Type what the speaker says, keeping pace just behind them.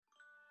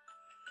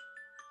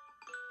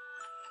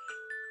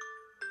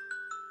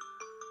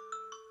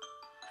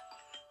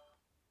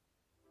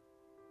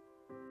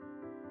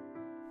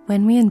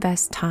When we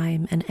invest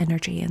time and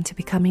energy into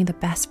becoming the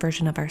best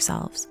version of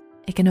ourselves,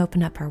 it can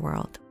open up our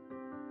world.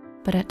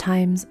 But at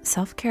times,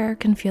 self-care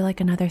can feel like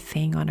another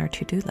thing on our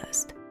to-do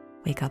list.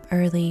 Wake up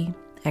early,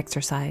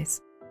 exercise,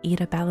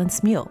 eat a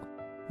balanced meal,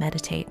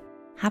 meditate,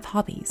 have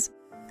hobbies,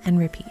 and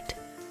repeat.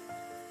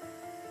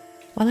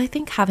 While I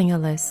think having a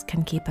list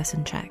can keep us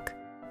in check,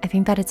 I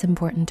think that it's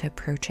important to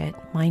approach it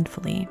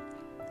mindfully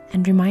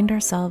and remind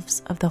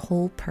ourselves of the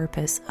whole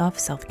purpose of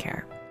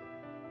self-care.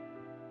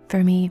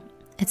 For me,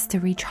 it's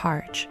to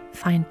recharge,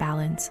 find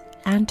balance,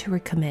 and to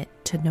recommit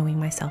to knowing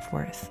my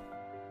self-worth.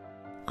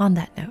 On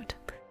that note,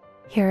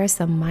 here are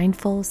some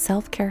mindful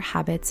self-care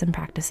habits and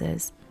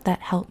practices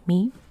that help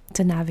me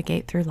to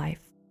navigate through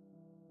life.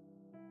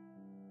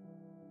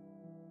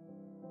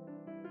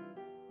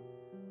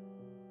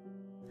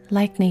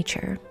 Like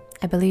nature,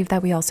 I believe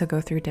that we also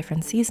go through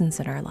different seasons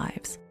in our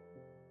lives.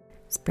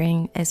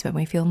 Spring is when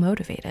we feel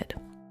motivated.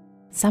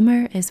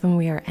 Summer is when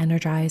we are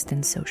energized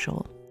and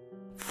social.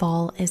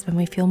 Fall is when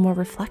we feel more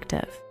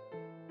reflective.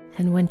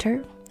 And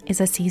winter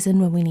is a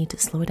season when we need to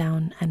slow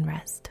down and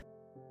rest.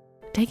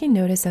 Taking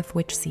notice of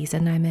which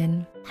season I'm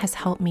in has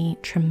helped me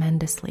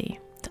tremendously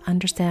to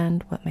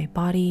understand what my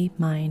body,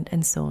 mind,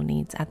 and soul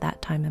needs at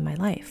that time in my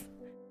life.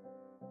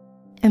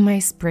 In my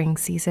spring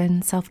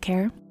season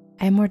self-care,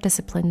 I am more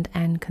disciplined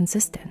and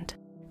consistent,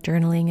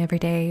 journaling every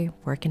day,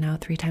 working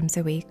out 3 times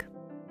a week.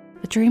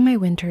 But during my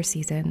winter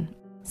season,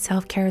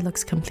 self-care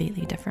looks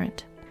completely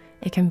different.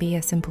 It can be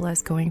as simple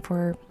as going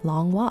for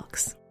long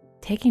walks,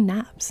 taking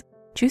naps,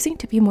 choosing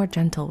to be more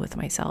gentle with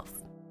myself.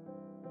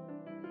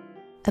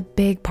 A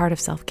big part of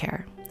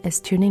self-care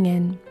is tuning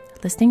in,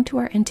 listening to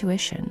our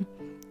intuition,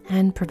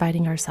 and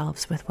providing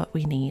ourselves with what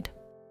we need.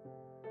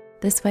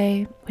 This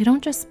way, we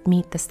don't just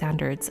meet the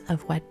standards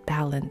of what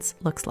balance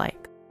looks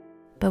like,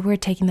 but we're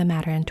taking the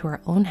matter into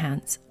our own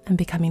hands and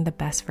becoming the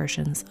best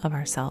versions of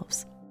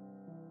ourselves.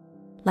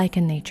 Like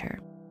in nature,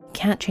 we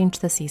can't change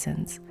the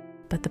seasons,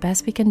 but the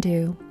best we can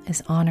do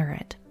is honor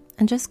it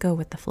and just go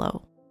with the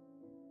flow.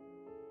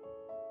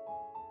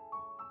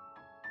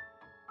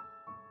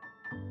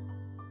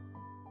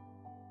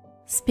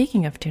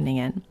 Speaking of tuning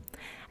in,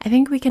 I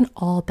think we can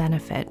all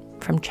benefit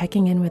from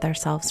checking in with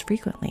ourselves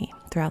frequently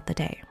throughout the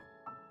day.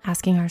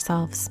 Asking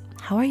ourselves,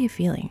 how are you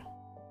feeling?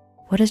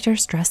 What is your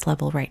stress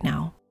level right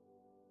now?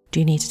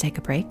 Do you need to take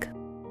a break?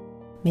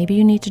 Maybe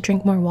you need to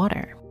drink more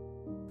water.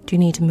 Do you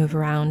need to move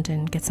around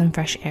and get some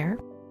fresh air?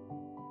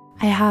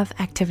 I have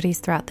activities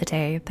throughout the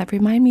day that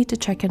remind me to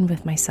check in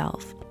with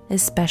myself,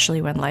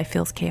 especially when life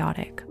feels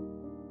chaotic.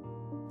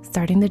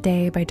 Starting the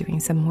day by doing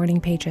some morning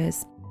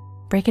pages,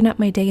 breaking up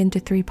my day into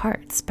 3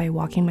 parts by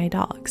walking my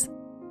dogs,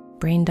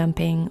 brain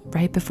dumping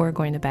right before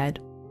going to bed,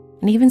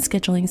 and even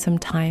scheduling some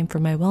time for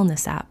my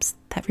wellness apps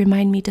that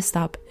remind me to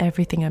stop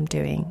everything I'm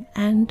doing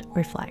and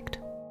reflect.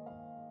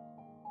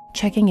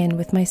 Checking in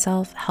with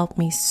myself helped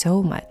me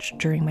so much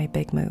during my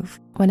big move,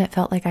 when it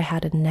felt like I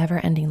had a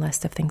never-ending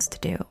list of things to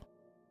do.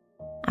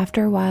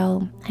 After a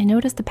while, I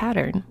noticed a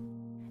pattern.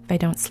 If I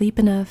don't sleep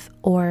enough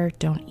or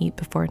don't eat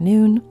before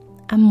noon,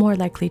 I'm more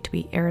likely to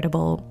be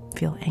irritable,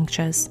 feel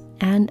anxious,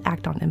 and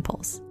act on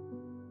impulse.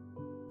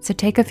 So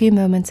take a few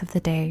moments of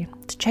the day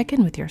to check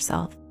in with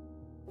yourself.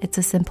 It's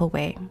a simple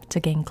way to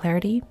gain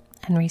clarity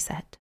and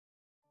reset.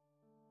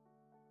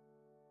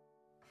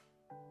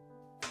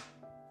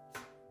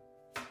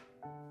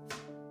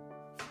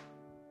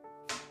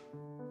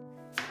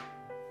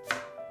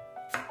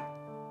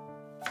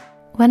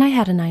 When I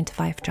had a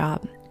 9-to-5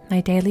 job, my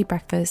daily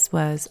breakfast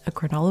was a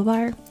granola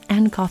bar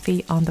and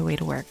coffee on the way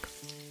to work.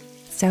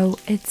 So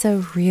it's a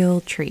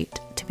real treat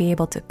to be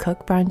able to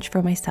cook brunch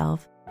for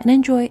myself and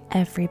enjoy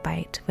every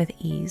bite with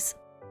ease.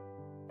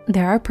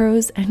 There are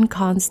pros and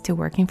cons to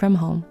working from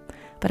home,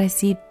 but I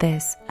see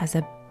this as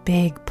a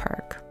big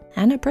perk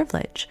and a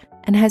privilege,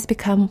 and has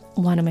become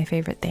one of my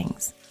favorite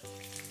things.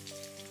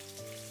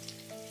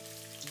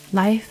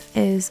 Life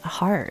is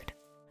hard,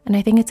 and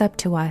I think it's up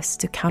to us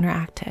to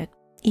counteract it,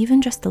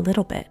 even just a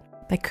little bit,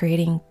 by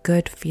creating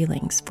good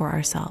feelings for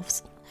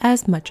ourselves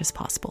as much as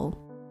possible.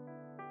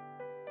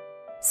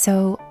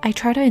 So I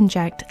try to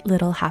inject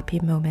little happy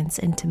moments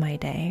into my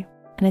day,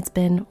 and it's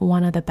been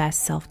one of the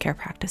best self-care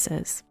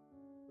practices.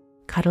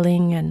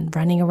 Cuddling and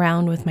running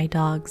around with my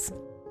dogs,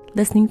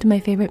 listening to my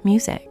favorite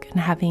music and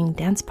having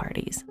dance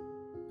parties,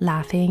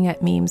 laughing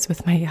at memes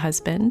with my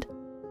husband,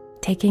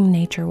 taking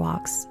nature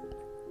walks,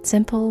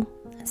 simple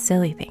and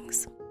silly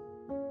things.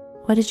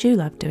 What did you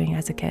love doing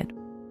as a kid?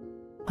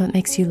 What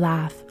makes you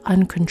laugh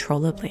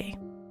uncontrollably?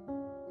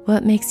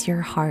 What makes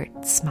your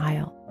heart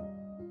smile?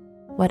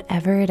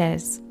 Whatever it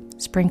is,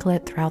 sprinkle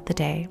it throughout the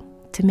day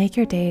to make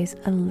your days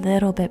a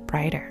little bit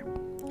brighter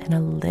and a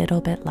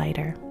little bit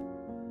lighter.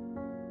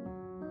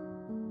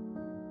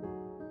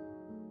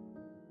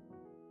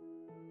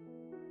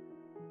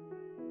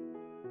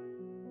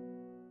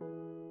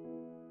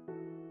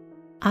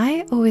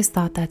 I always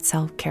thought that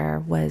self-care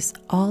was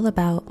all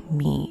about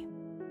me.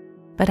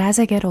 But as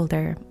I get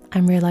older,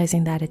 I'm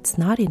realizing that it's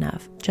not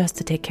enough just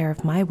to take care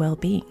of my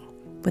well-being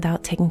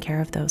without taking care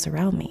of those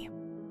around me.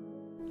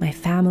 my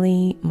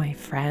family, my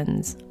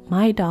friends,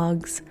 my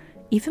dogs,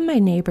 even my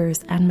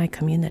neighbors and my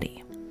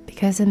community,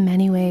 because in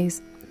many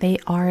ways, they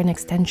are an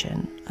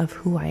extension of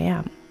who I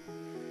am.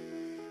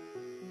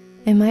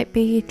 It might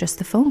be just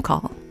a phone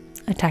call,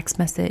 a text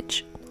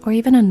message, or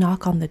even a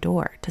knock on the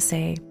door to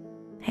say,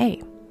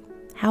 "Hey,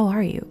 how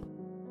are you?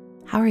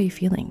 How are you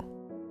feeling?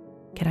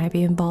 Can I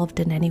be involved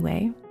in any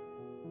way?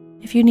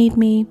 If you need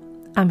me,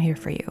 I'm here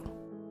for you."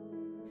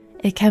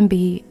 It can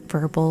be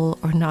verbal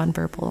or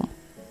nonverbal,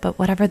 but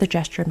whatever the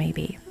gesture may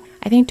be,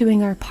 I think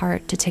doing our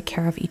part to take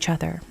care of each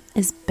other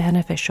is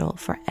beneficial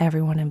for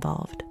everyone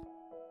involved.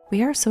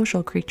 We are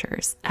social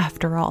creatures,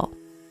 after all.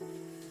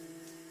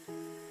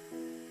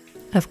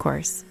 Of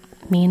course,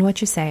 mean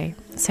what you say,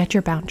 set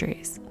your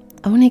boundaries,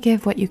 only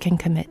give what you can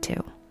commit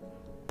to.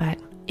 But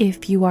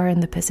if you are in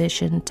the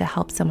position to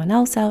help someone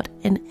else out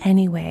in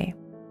any way,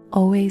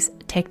 always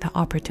take the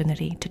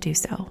opportunity to do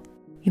so.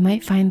 You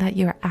might find that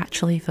you're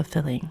actually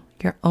fulfilling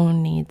your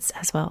own needs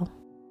as well.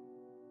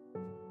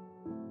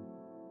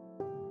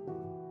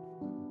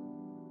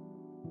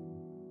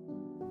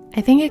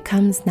 I think it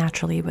comes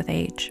naturally with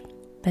age,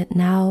 but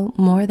now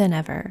more than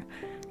ever,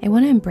 I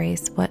want to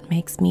embrace what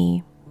makes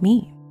me,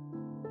 me.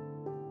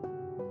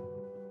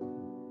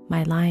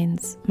 My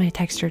lines, my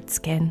textured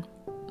skin,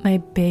 my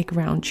big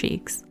round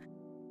cheeks,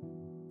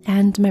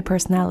 and my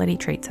personality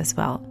traits as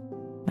well.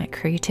 My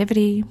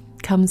creativity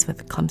comes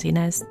with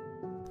clumsiness.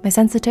 My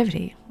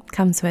sensitivity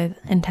comes with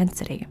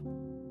intensity.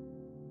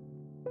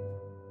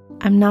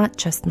 I'm not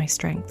just my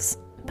strengths,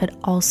 but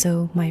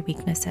also my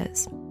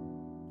weaknesses.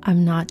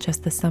 I'm not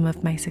just the sum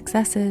of my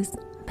successes,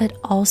 but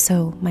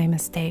also my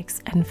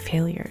mistakes and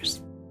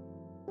failures.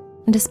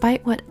 And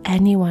despite what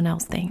anyone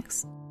else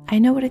thinks, I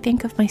know what I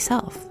think of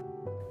myself.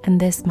 And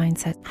this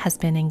mindset has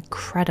been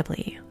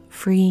incredibly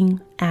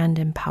freeing and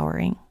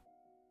empowering.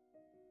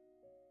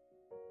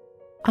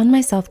 On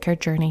my self-care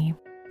journey,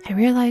 I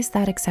realized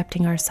that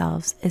accepting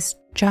ourselves is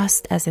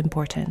just as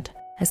important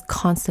as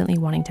constantly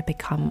wanting to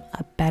become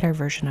a better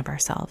version of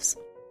ourselves.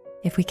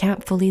 If we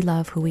can't fully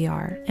love who we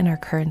are in our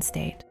current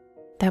state,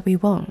 that we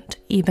won't,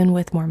 even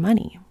with more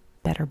money,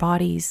 better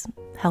bodies,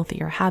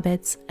 healthier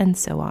habits, and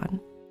so on.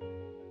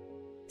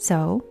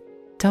 So,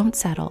 don't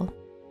settle.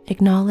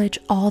 Acknowledge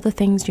all the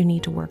things you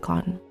need to work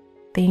on,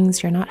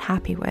 things you're not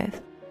happy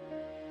with.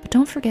 But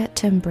don't forget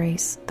to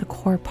embrace the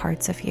core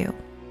parts of you.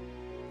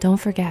 Don't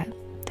forget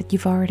that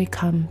you've already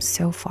come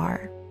so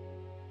far.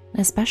 And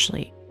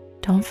especially,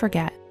 don't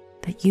forget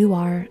that you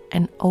are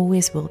and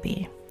always will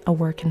be a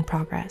work in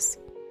progress.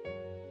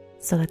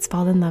 So let's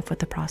fall in love with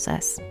the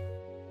process.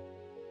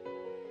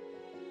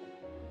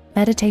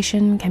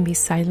 Meditation can be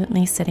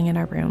silently sitting in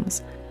our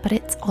rooms, but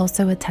it's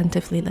also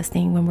attentively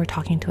listening when we're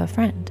talking to a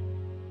friend.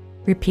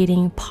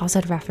 Repeating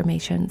positive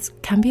affirmations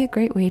can be a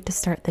great way to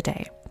start the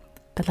day,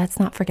 but let's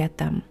not forget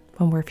them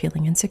when we're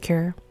feeling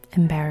insecure,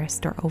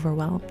 embarrassed, or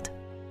overwhelmed.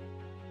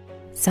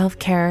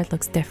 Self-care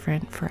looks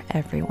different for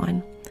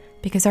everyone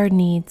because our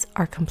needs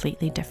are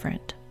completely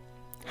different.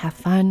 Have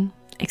fun,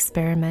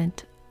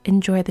 experiment,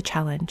 enjoy the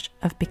challenge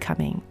of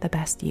becoming the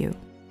best you.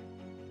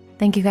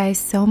 Thank you guys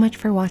so much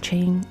for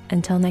watching.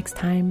 Until next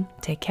time,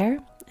 take care,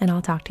 and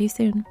I'll talk to you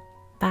soon.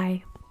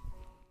 Bye.